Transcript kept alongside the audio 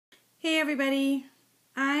Hey everybody,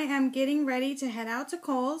 I am getting ready to head out to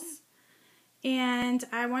Kohls, and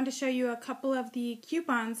I want to show you a couple of the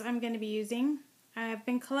coupons I'm going to be using. I've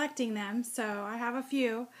been collecting them, so I have a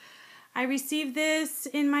few. I received this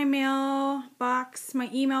in my mail box, my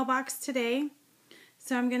email box today,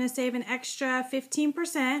 so I'm going to save an extra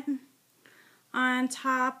 15% on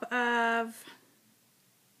top of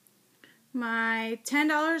my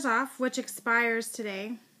 $10 off, which expires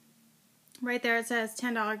today. Right there it says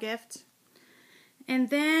 $10 gift. And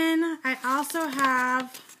then I also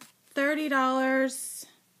have $30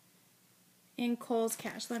 in Kohls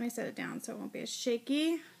cash. Let me set it down so it won't be as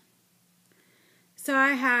shaky. So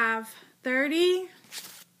I have 30,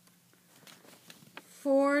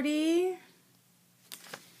 40,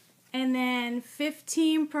 and then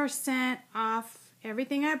 15% off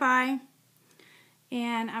everything I buy.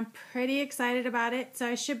 And I'm pretty excited about it. So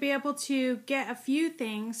I should be able to get a few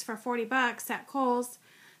things for 40 bucks at Kohls,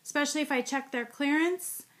 especially if I check their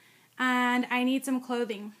clearance. And I need some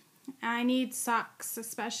clothing. I need socks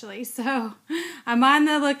especially. So I'm on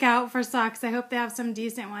the lookout for socks. I hope they have some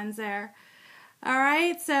decent ones there.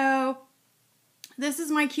 Alright, so this is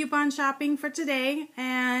my coupon shopping for today.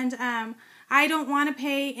 And I don't want to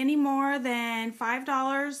pay any more than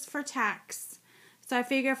 $5 for tax. So I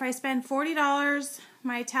figure if I spend $40,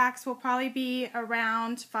 my tax will probably be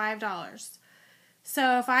around $5.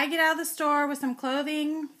 So if I get out of the store with some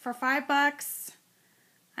clothing for $5,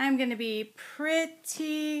 I'm going to be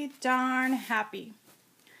pretty darn happy.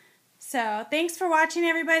 So thanks for watching,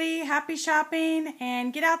 everybody. Happy shopping,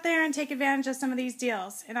 and get out there and take advantage of some of these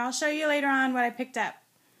deals. And I'll show you later on what I picked up.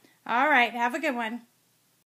 All right, have a good one.